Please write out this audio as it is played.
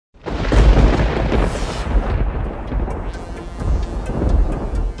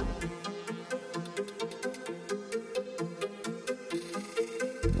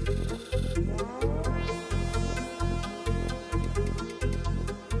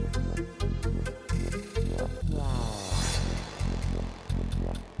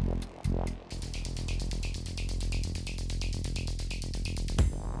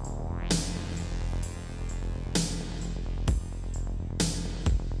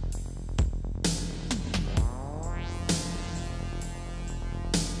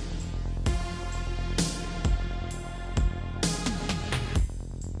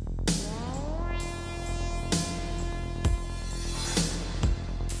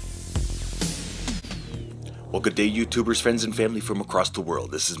Well, good day, YouTubers, friends, and family from across the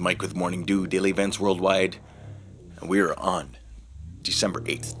world. This is Mike with Morning Dew, Daily Events Worldwide, and we are on December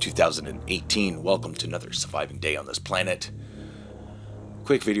 8th, 2018. Welcome to another surviving day on this planet.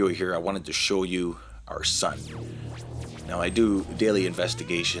 Quick video here. I wanted to show you our sun. Now, I do daily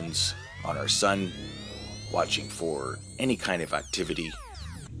investigations on our sun, watching for any kind of activity.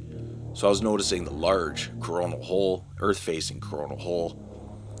 So I was noticing the large coronal hole, Earth-facing coronal hole,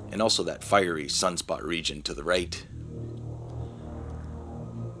 and also that fiery sunspot region to the right.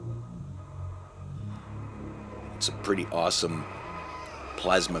 Some pretty awesome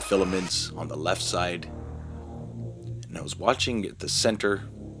plasma filaments on the left side. And I was watching at the center,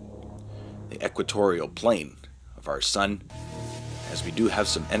 the equatorial plane of our sun, as we do have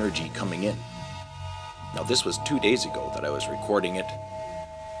some energy coming in. Now, this was 2 days ago that I was recording it,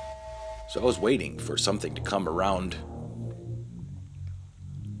 so I was waiting for something to come around.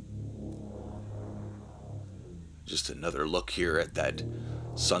 Just another look here at that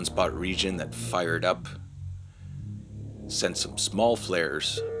sunspot region that fired up, sent some small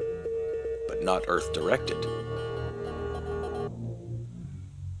flares, but not Earth directed.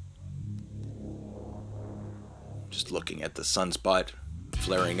 Just looking at the sunspot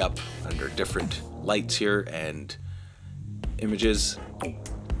flaring up under different lights here and images.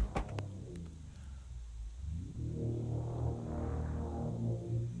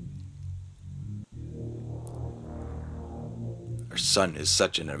 Our sun is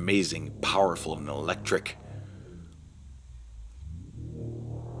such an amazing, powerful, and electric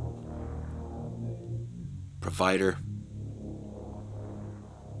provider.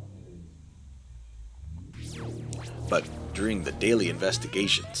 But during the daily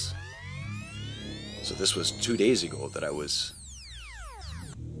investigations, so this was 2 days ago that I was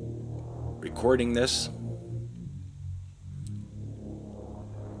recording this,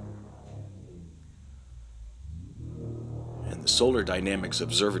 and the Solar Dynamics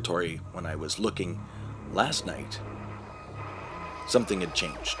Observatory, when I was looking last night, something had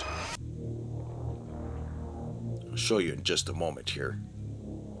changed. I'll show you in just a moment here.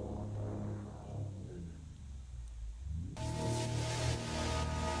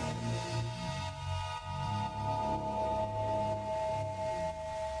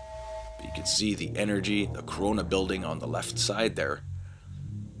 You can see the energy, the corona building on the left side there,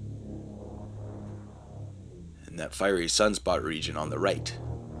 and that fiery sunspot region on the right,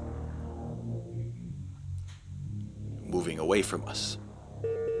 moving away from us.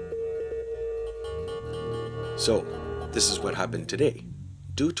 So, this is what happened today.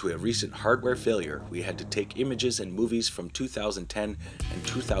 Due to a recent hardware failure, we had to take images and movies from 2010 and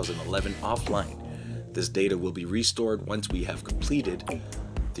 2011 offline. This data will be restored once we have completed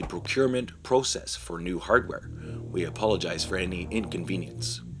the procurement process for new hardware. We apologize for any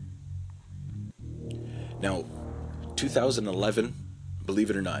inconvenience. Now, 2011, believe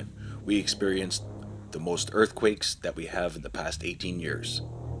it or not, we experienced the most earthquakes that we have in the past 18 years.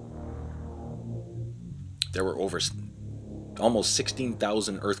 There were almost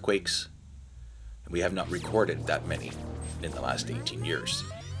 16,000 earthquakes, and we have not recorded that many in the last 18 years.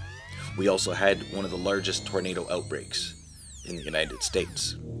 We also had one of the largest tornado outbreaks in the United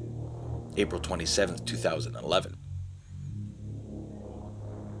States, April 27th, 2011.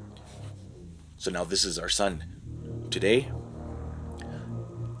 So now this is our sun today,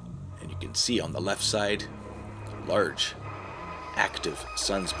 and you can see on the left side, large active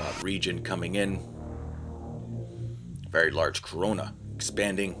sunspot region coming in, very large corona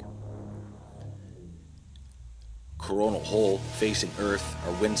expanding, coronal hole facing Earth.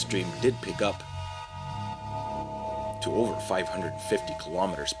 Our wind stream did pick up to over 550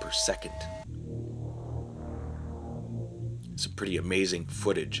 kilometers per second. Some pretty amazing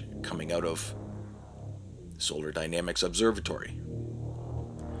footage coming out of the Solar Dynamics Observatory.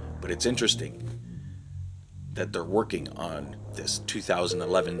 But it's interesting that they're working on this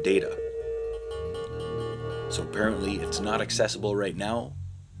 2011 data. So apparently it's not accessible right now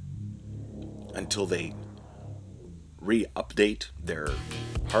until they re-update their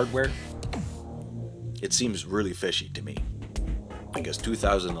hardware. It seems really fishy to me, because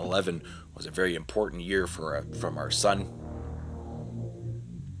 2011 was a very important year from our sun.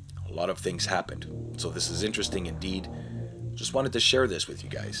 A lot of things happened, so this is interesting indeed. Just wanted to share this with you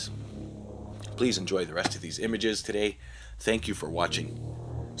guys. Please enjoy the rest of these images today. Thank you for watching.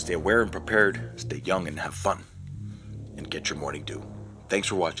 Stay aware and prepared, stay young and have fun, and get your morning dew. Thanks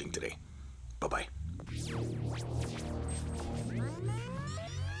for watching today. Bye-bye.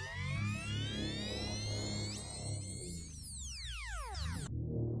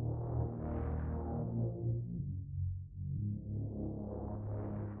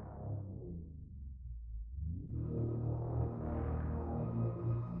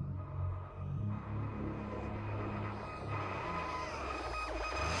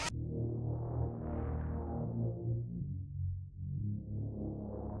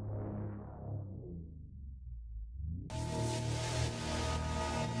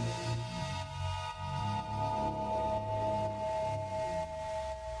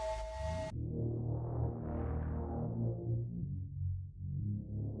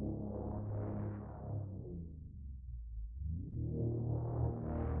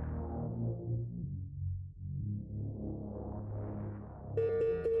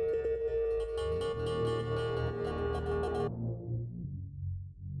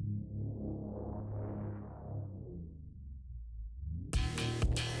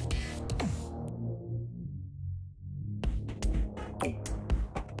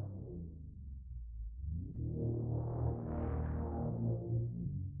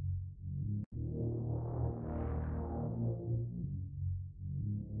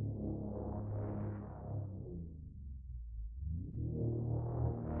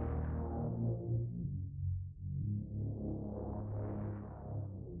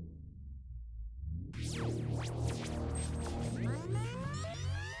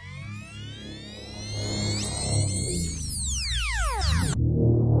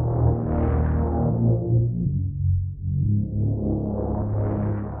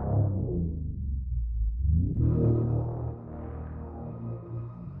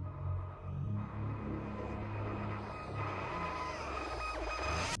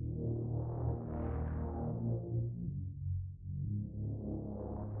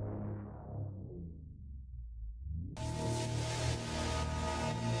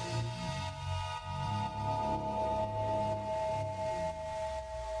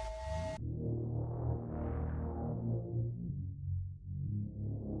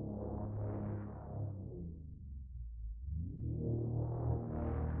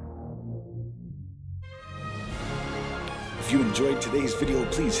 If you enjoyed today's video,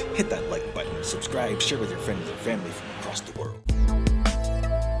 please hit that like button, subscribe, share with your friends and family from across the world.